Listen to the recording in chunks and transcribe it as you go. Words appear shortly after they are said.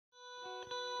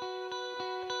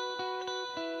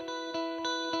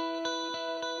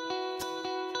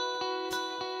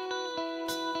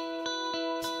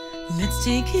Let's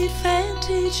take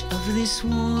advantage of this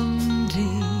warm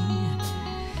day,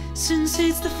 since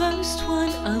it's the first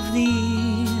one of the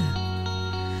year.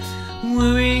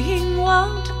 Worrying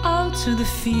won't alter the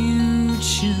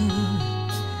future.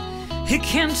 It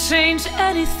can't change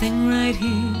anything right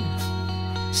here.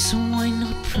 So why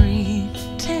not pretend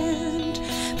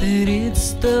that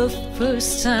it's the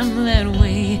first time that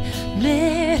we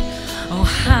met? Oh,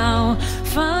 how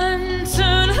fun to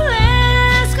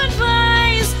last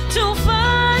goodbyes to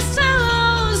first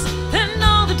hellos. Then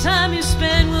all the time you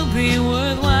spend will be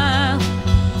worthwhile.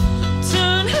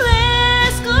 Turn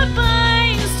last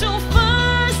goodbyes to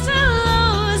first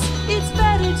hellos. It's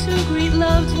better to greet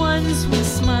loved ones with a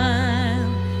smile.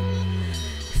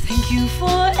 Thank you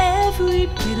for every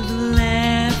bit of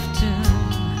laughter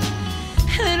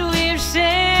that we've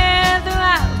shared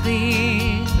throughout the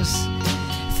years.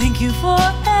 Thank you for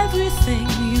everything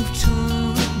you've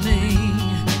told me.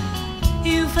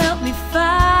 You've helped me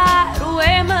fight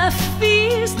away my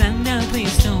fears. Now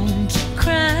please don't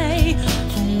cry.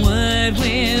 For what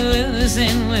we're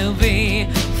losing will be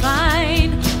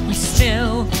fine. We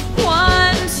still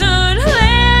want to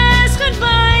last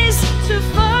goodbyes to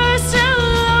first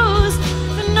hellos,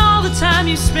 and all the time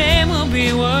you spend will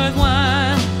be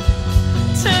worthwhile.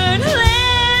 Turn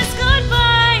last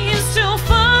goodbyes to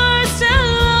first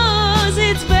hellos.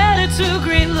 It's better to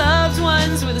greet loved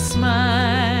ones with a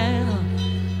smile.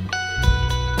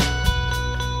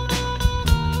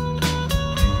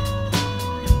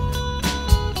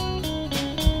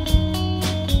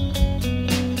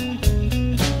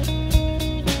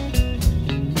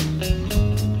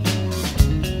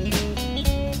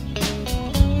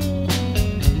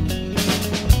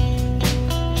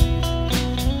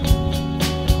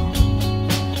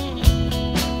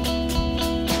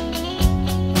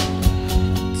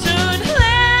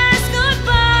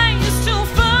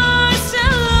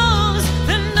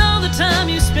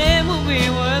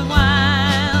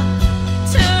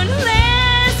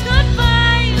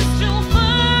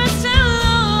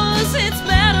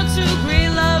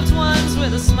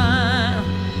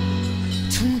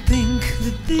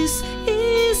 This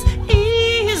is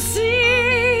easy.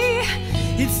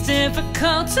 It's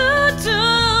difficult to do,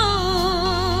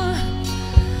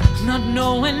 not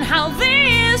knowing how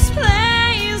this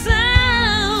plays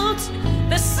out.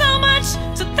 There's so much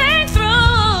to think through,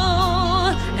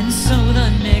 and so the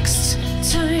next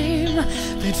time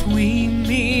that we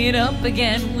meet up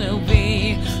again will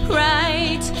be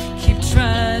right. Keep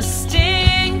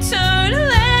trusting, turn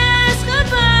last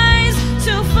goodbyes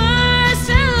to first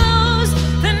hellos.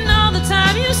 Then all the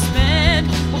time you spend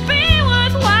will be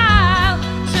worthwhile.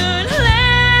 Turn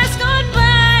last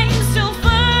goodbyes to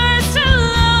first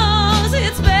hellos.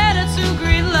 It's better to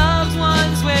greet loved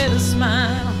ones with a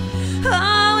smile.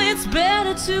 Oh, it's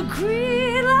better to greet